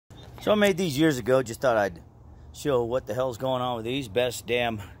So I made these years ago. Just thought I'd show what the hell's going on with these. Best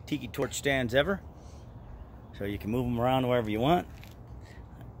damn tiki torch stands ever. So you can move them around wherever you want.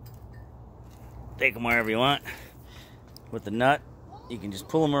 Take them wherever you want. With the nut, you can just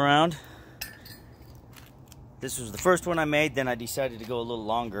pull them around. This was the first one I made. Then I decided to go a little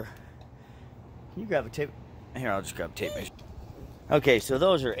longer. Can you grab a tape? Here, I'll just grab a tape measure. Okay, so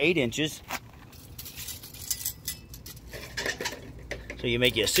those are 8 inches. So you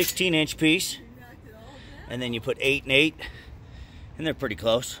make you a 16-inch piece, and then you put 8 and 8, and they're pretty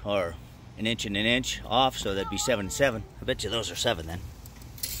close, or an inch and an inch off, so that'd be 7 and 7. I bet you those are 7 then.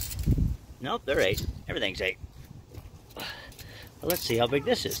 Nope, they're 8. Everything's 8. Well, let's see how big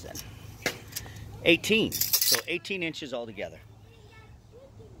this is then. 18. So 18 inches altogether.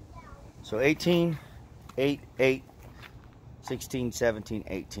 So 18, 8, 8, 16, 17,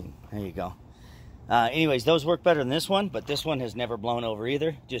 18. There you go. Anyways, those work better than this one, but this one has never blown over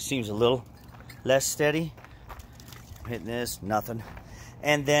either. Just seems a little less steady. Hitting this, nothing.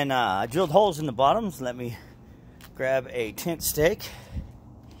 And then I drilled holes in the bottoms. Let me grab a tent stake.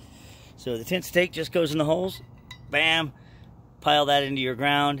 So the tent stake just goes in the holes. Bam! Pile that into your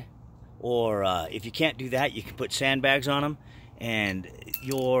ground. Or if you can't do that, you can put sandbags on them. And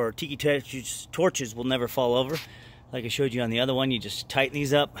your tiki torches will never fall over. Like I showed you on the other one, you just tighten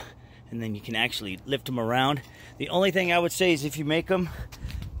these up. And then you can actually lift them around. The only thing I would say is if you make them,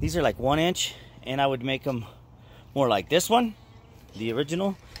 these are like 1 inch, and I would make them more like this one, the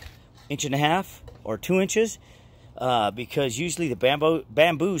original, 1.5 inches or 2 inches, because usually the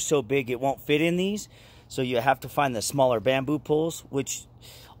bamboo is so big it won't fit in these. So you have to find the smaller bamboo poles, which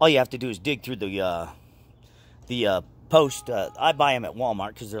all you have to do is dig through the post. I buy them at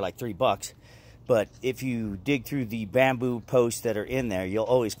Walmart because they're like $3. But if you dig through the bamboo posts that are in there, you'll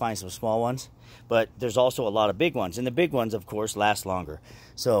always find some small ones. But there's also a lot of big ones. And the big ones, of course, last longer.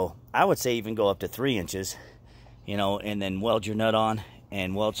 So I would say even go up to 3 inches, you know, and then weld your nut on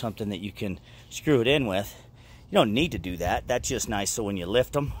and weld something that you can screw it in with. You don't need to do that. That's just nice so when you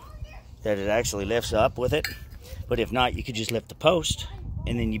lift them, that it actually lifts up with it. But if not, you could just lift the post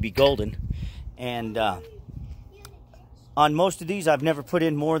and then you'd be golden. And on most of these, I've never put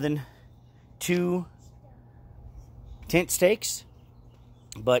in more than 2 tent stakes,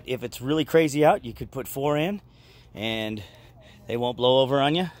 but if it's really crazy out, you could put 4 in and they won't blow over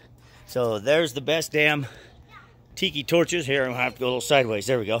on you. So there's the best damn tiki torches. Here, I'm gonna have to go a little sideways.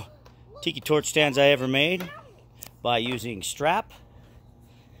 There we go. Tiki torch stands I ever made by using strap,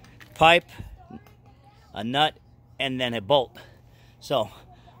 pipe, a nut, and then a bolt. So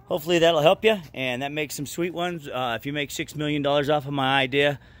hopefully that'll help you, and that makes some sweet ones. If you make $6 million off of my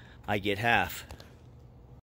idea, I get half.